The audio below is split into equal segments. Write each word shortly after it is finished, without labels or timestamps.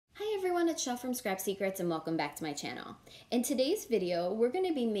it's Shell from Scrap Secrets and welcome back to my channel. In today's video, we're going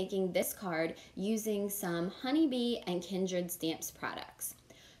to be making this card using some Honeybee and Kindred Stamps products.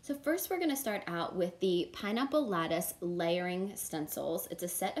 So first we're going to start out with the Pineapple Lattice Layering Stencils. It's a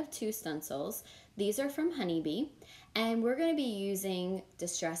set of 2 stencils. These are from Honeybee and we're going to be using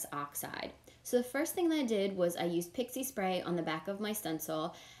Distress Oxide. So the first thing that I did was I used Pixie Spray on the back of my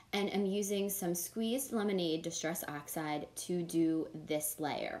stencil, and I'm using some squeezed lemonade Distress Oxide to do this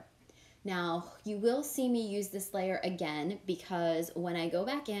layer. Now, you will see me use this layer again because when I go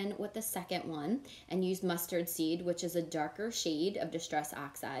back in with the second one and use Mustard Seed, which is a darker shade of Distress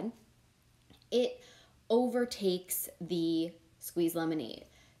Oxide, it overtakes the squeezed lemonade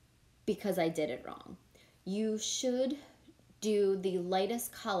because I did it wrong. You should do the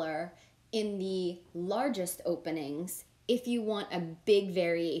lightest color in the largest openings if you want a big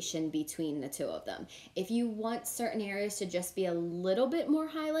variation between the two of them. If you want certain areas to just be a little bit more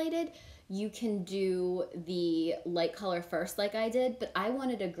highlighted, you can do the light color first like I did, but I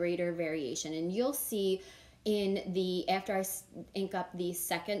wanted a greater variation. And you'll see in the, after I ink up the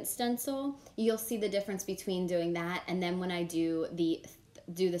second stencil, you'll see the difference between doing that and then when I do the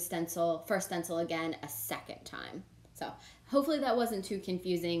stencil, first stencil again a second time. So hopefully that wasn't too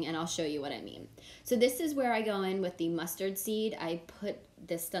confusing and I'll show you what I mean. So this is where I go in with the Mustard Seed. I put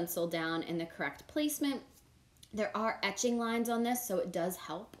this stencil down in the correct placement. There are etching lines on this, so it does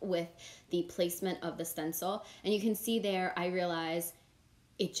help with the placement of the stencil. And you can see there, I realize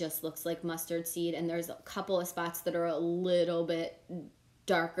it just looks like Mustard Seed, and there's a couple of spots that are a little bit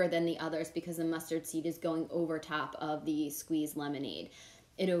darker than the others because the Mustard Seed is going over top of the squeezed lemonade.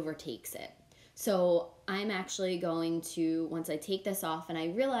 It overtakes it. So I'm actually going to, once I take this off and I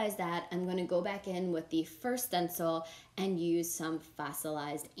realize that, I'm going to go back in with the first stencil and use some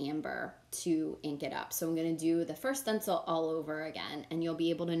fossilized amber to ink it up. So I'm going to do the first stencil all over again and you'll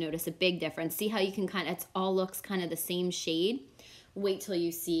be able to notice a big difference. See how you can kind of, it all looks kind of the same shade? Wait till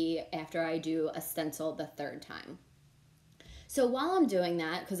you see after I do a stencil the third time. So while I'm doing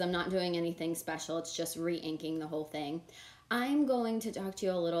that, because I'm not doing anything special, it's just re-inking the whole thing, I'm going to talk to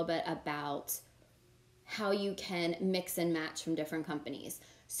you a little bit about how you can mix and match from different companies.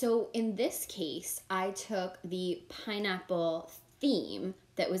 So in this case, I took the pineapple theme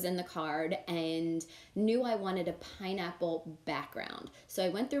that was in the card and knew I wanted a pineapple background. So I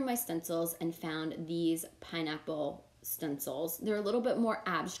went through my stencils and found these pineapple stencils. They're a little bit more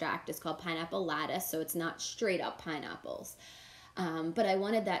abstract. It's called Pineapple Lattice, so it's not straight up pineapples. But I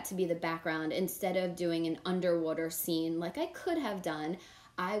wanted that to be the background. Instead of doing an underwater scene like I could have done,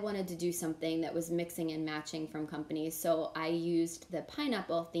 I wanted to do something that was mixing and matching from companies, so I used the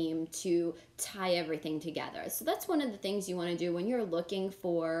pineapple theme to tie everything together. So that's one of the things you want to do when you're looking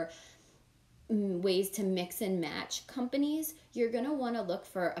for ways to mix and match companies. You're going to want to look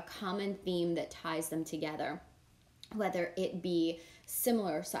for a common theme that ties them together, whether it be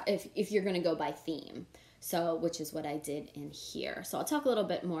similar, if you're going to go by theme. So, which is what I did in here. So I'll talk a little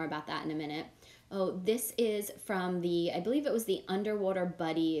bit more about that in a minute. Oh, this is from the, I believe it was the Underwater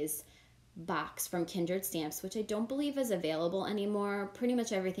Buddies box from Kindred Stamps, which I don't believe is available anymore. Pretty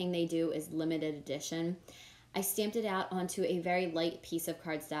much everything they do is limited edition. I stamped it out onto a very light piece of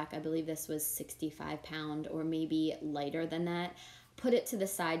cardstock. I believe this was 65 pound or maybe lighter than that. Put it to the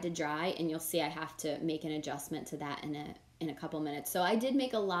side to dry, and you'll see I have to make an adjustment to that in a couple minutes. So I did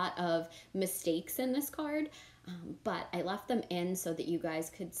make a lot of mistakes in this card, but I left them in so that you guys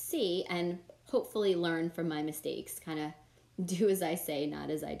could see and hopefully learn from my mistakes, kind of do as I say, not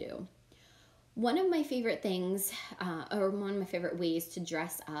as I do. One of my favorite things, or one of my favorite ways to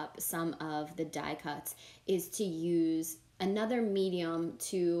dress up some of the die cuts is to use another medium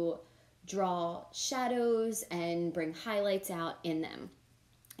to draw shadows and bring highlights out in them.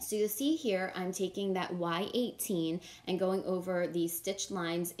 So you'll see here, I'm taking that Y18 and going over these stitched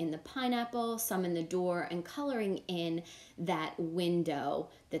lines in the pineapple, some in the door, and coloring in that window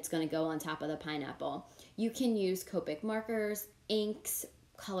that's going to go on top of the pineapple. You can use Copic markers, inks,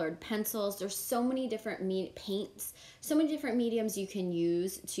 colored pencils. There's so many different paints, so many different mediums you can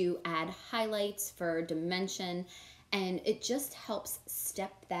use to add highlights for dimension, and it just helps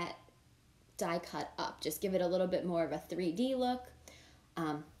step that die cut up. Just give it a little bit more of a 3D look.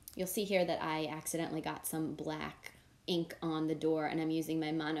 You'll see here that I accidentally got some black ink on the door and I'm using my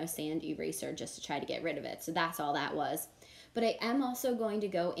Mono Sand eraser just to try to get rid of it. So that's all that was. But I am also going to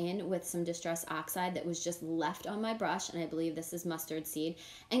go in with some Distress Oxide that was just left on my brush, and I believe this is Mustard Seed,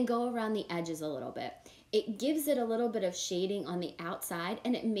 and go around the edges a little bit. It gives it a little bit of shading on the outside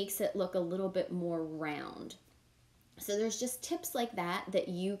and it makes it look a little bit more round. So there's just tips like that that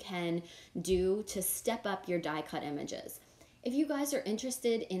you can do to step up your die cut images. If you guys are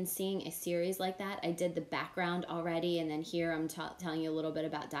interested in seeing a series like that, I did the background already, and then here I'm telling you a little bit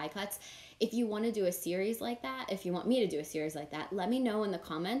about die cuts. If you want to do a series like that, if you want me to do a series like that, let me know in the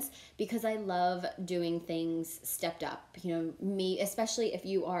comments, because I love doing things stepped up. You know, me, especially if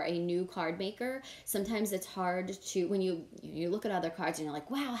you are a new card maker, sometimes it's hard to, when you look at other cards and you're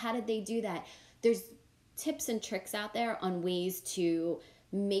like, wow, how did they do that? There's tips and tricks out there on ways to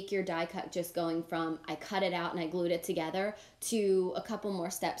make your die cut just going from I cut it out and I glued it together to a couple more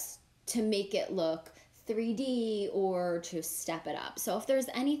steps to make it look 3D or to step it up. So if there's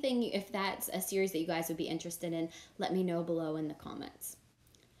anything, if that's a series that you guys would be interested in, let me know below in the comments.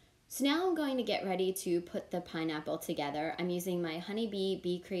 So now I'm going to get ready to put the pineapple together. I'm using my Honeybee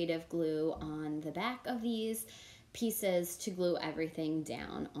Be Creative glue on the back of these pieces to glue everything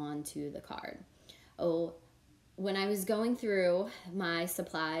down onto the card. Oh, when I was going through my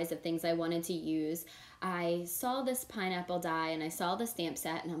supplies of things I wanted to use, I saw this pineapple die and I saw the stamp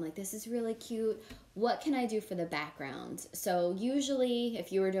set and I'm like, this is really cute. What can I do for the background? So usually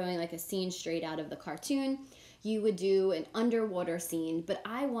if you were doing like a scene straight out of the cartoon, you would do an underwater scene, but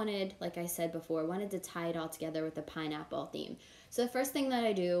I wanted, like I said before, wanted to tie it all together with the pineapple theme. So the first thing that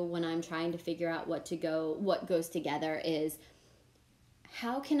I do when I'm trying to figure out what goes together is,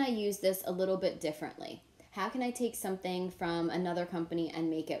 how can I use this a little bit differently? How can I take something from another company and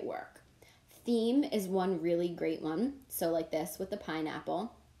make it work? Theme is one really great one. So like this with the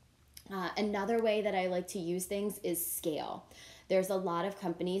pineapple. Another way that I like to use things is scale. There's a lot of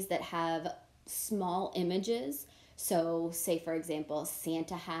companies that have small images. So say for example,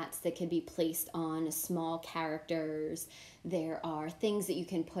 Santa hats that could be placed on small characters. There are things that you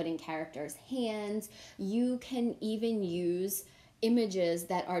can put in characters' hands. You can even use images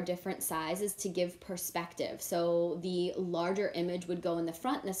that are different sizes to give perspective. So the larger image would go in the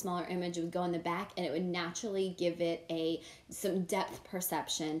front and the smaller image would go in the back, and it would naturally give it some depth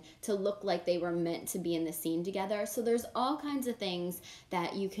perception to look like they were meant to be in the scene together. So there's all kinds of things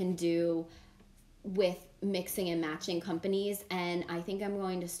that you can do with mixing and matching companies, and I think I'm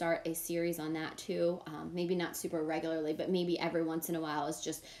going to start a series on that too. Maybe not super regularly, but maybe every once in a while, is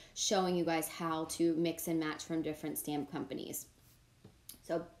just showing you guys how to mix and match from different stamp companies.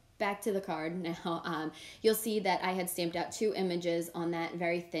 So back to the card now. You'll see that I had stamped out 2 images on that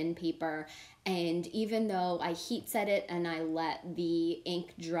very thin paper, and even though I heat set it and I let the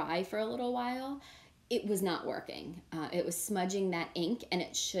ink dry for a little while, it was not working. It was smudging that ink, and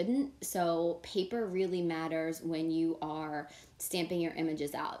it shouldn't. So paper really matters when you are stamping your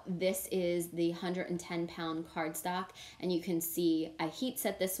images out. This is the 110-pound cardstock, and you can see I heat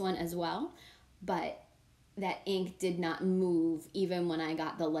set this one as well, but that ink did not move even when I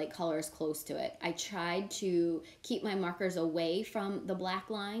got the light colors close to it. I tried to keep my markers away from the black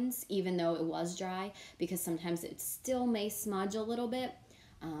lines even though it was dry, because sometimes it still may smudge a little bit.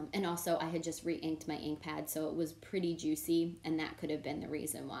 And also I had just re-inked my ink pad, so it was pretty juicy, and that could have been the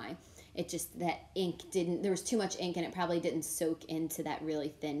reason why. It just, that ink didn't, there was too much ink and it probably didn't soak into that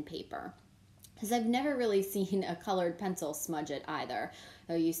really thin paper. Because I've never really seen a colored pencil smudge it either.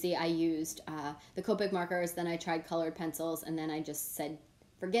 So you see I used the Copic markers, then I tried colored pencils, and then I just said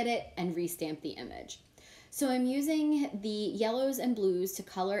forget it and restamped the image. So I'm using the yellows and blues to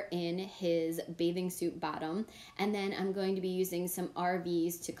color in his bathing suit bottom, and then I'm going to be using some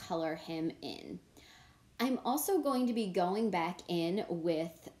RVs to color him in. I'm also going to be going back in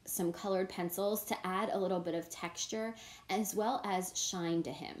with some colored pencils to add a little bit of texture as well as shine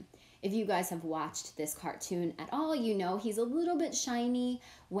to him. If you guys have watched this cartoon at all, you know he's a little bit shiny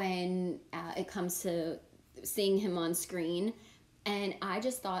when it comes to seeing him on screen. And I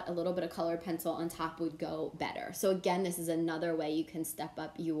just thought a little bit of colored pencil on top would go better. So again, this is another way you can step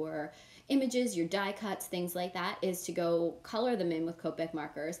up your images, your die cuts, things like that, is to go color them in with Copic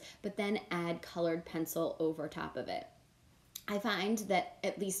markers, but then add colored pencil over top of it. I find that,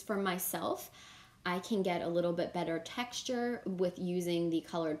 at least for myself, I can get a little bit better texture with using the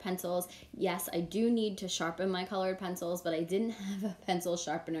colored pencils. Yes, I do need to sharpen my colored pencils, but I didn't have a pencil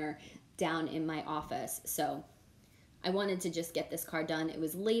sharpener down in my office. So I wanted to just get this card done. It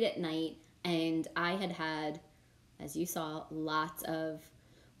was late at night, and I had, as you saw, lots of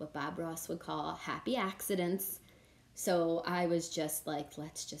what Bob Ross would call happy accidents. So I was just like,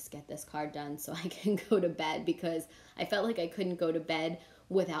 let's just get this card done so I can go to bed, because I felt like I couldn't go to bed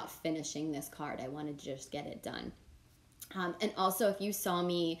without finishing this card. I wanted to just get it done. And also, if you saw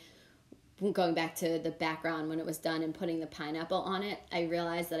me going back to the background when it was done and putting the pineapple on it, I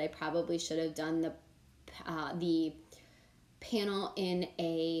realized that I probably should have done the panel in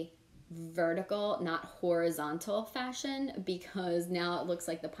a vertical, not horizontal fashion, because now it looks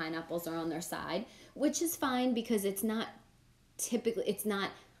like the pineapples are on their side, which is fine because it's not typically, it's not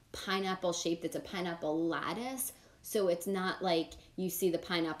pineapple shaped, it's a pineapple lattice. So it's not like you see the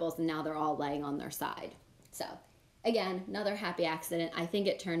pineapples and now they're all laying on their side. So again, another happy accident. I think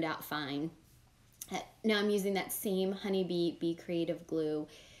it turned out fine. Now I'm using that same Honeybee Be Creative glue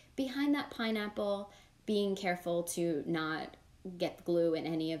behind that pineapple, being careful to not get glue in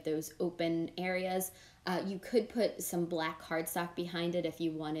any of those open areas. You could put some black cardstock behind it if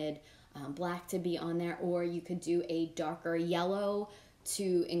you wanted black to be on there, or you could do a darker yellow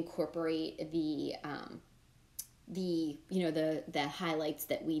to incorporate the highlights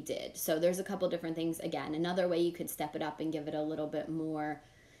that we did. So there's a couple different things. Again, another way you could step it up and give it a little bit more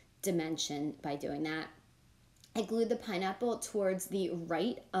dimension by doing that. I glued the pineapple towards the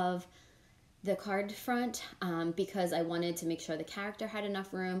right of the card front because I wanted to make sure the character had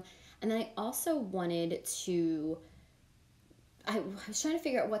enough room. And then I also wanted to, I was trying to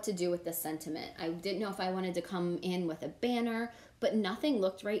figure out what to do with the sentiment. I didn't know if I wanted to come in with a banner, but nothing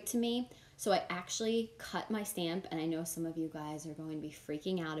looked right to me. So I actually cut my stamp, and I know some of you guys are going to be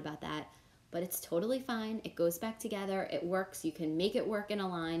freaking out about that, but it's totally fine. It goes back together. It works. You can make it work in a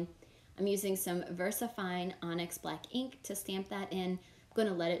line. I'm using some VersaFine Onyx Black ink to stamp that in. I'm going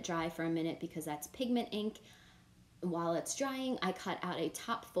to let it dry for a minute because that's pigment ink. While it's drying, I cut out a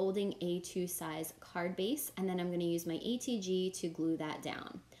top folding A2 size card base, and then I'm going to use my ATG to glue that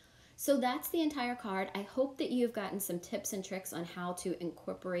down. So that's the entire card. I hope that you've gotten some tips and tricks on how to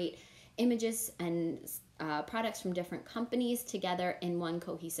incorporate images and products from different companies together in one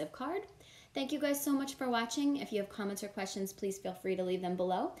cohesive card. Thank you guys so much for watching. If you have comments or questions, please feel free to leave them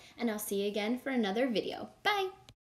below, and I'll see you again for another video. Bye!